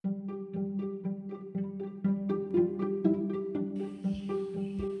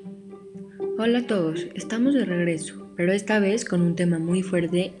Hola a todos, estamos de regreso, pero esta vez con un tema muy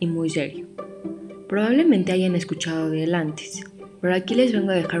fuerte y muy serio. Probablemente hayan escuchado de él antes, pero aquí les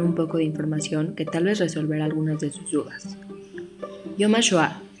vengo a dejar un poco de información que tal vez resolverá algunas de sus dudas. Yom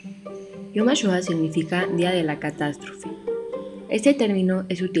HaShoah. Yom HaShoah significa Día de la Catástrofe. Este término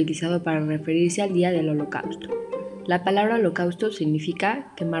es utilizado para referirse al Día del Holocausto. La palabra holocausto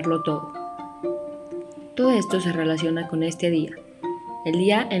significa quemarlo todo. Todo esto se relaciona con este día, el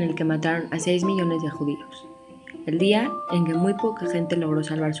día en el que mataron a 6 millones de judíos, el día en que muy poca gente logró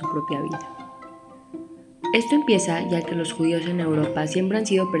salvar su propia vida. Esto empieza ya que los judíos en Europa siempre han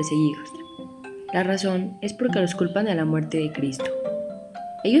sido perseguidos. La razón es porque los culpan de la muerte de Cristo.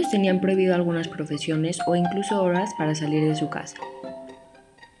 Ellos tenían prohibido algunas profesiones o incluso horas para salir de su casa.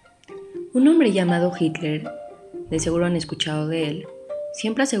 Un hombre llamado Hitler, de seguro han escuchado de él,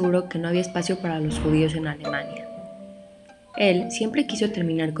 siempre aseguró que no había espacio para los judíos en Alemania. Él siempre quiso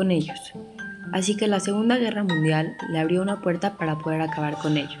terminar con ellos, así que la Segunda Guerra Mundial le abrió una puerta para poder acabar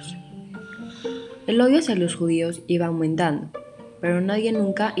con ellos. El odio hacia los judíos iba aumentando, pero nadie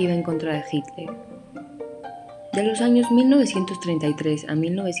nunca iba en contra de Hitler. De los años 1933 a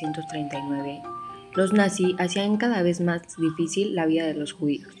 1939, los nazis hacían cada vez más difícil la vida de los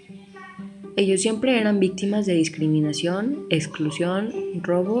judíos. Ellos siempre eran víctimas de discriminación, exclusión,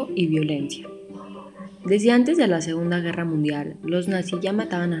 robo y violencia. Desde antes de la Segunda Guerra Mundial, los nazis ya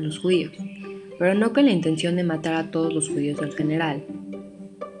mataban a los judíos, pero no con la intención de matar a todos los judíos en general.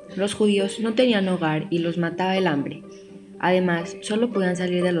 Los judíos no tenían hogar y los mataba el hambre. Además, solo podían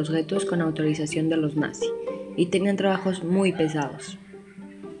salir de los guetos con autorización de los nazis y tenían trabajos muy pesados.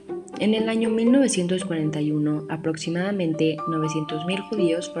 En el año 1941, aproximadamente 900.000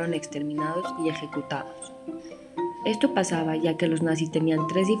 judíos fueron exterminados y ejecutados. Esto pasaba ya que los nazis tenían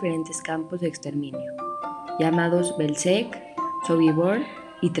 3 diferentes campos de exterminio, llamados Belzec, Sobibor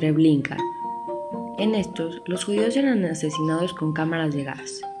y Treblinka. En estos, los judíos eran asesinados con cámaras de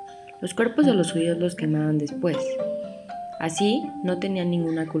gas. Los cuerpos de los judíos los quemaban después. Así, no tenían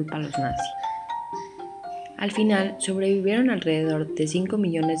ninguna culpa los nazis. Al final, sobrevivieron alrededor de 5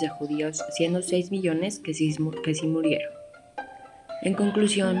 millones de judíos, siendo 6 millones que sí murieron. En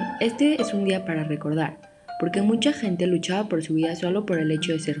conclusión, este es un día para recordar, porque mucha gente luchaba por su vida solo por el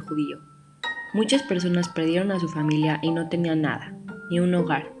hecho de ser judío. Muchas personas perdieron a su familia y no tenían nada, ni un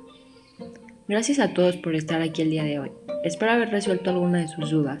hogar. Gracias a todos por estar aquí el día de hoy. Espero haber resuelto alguna de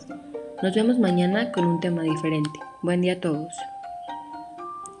sus dudas. Nos vemos mañana con un tema diferente. Buen día a todos.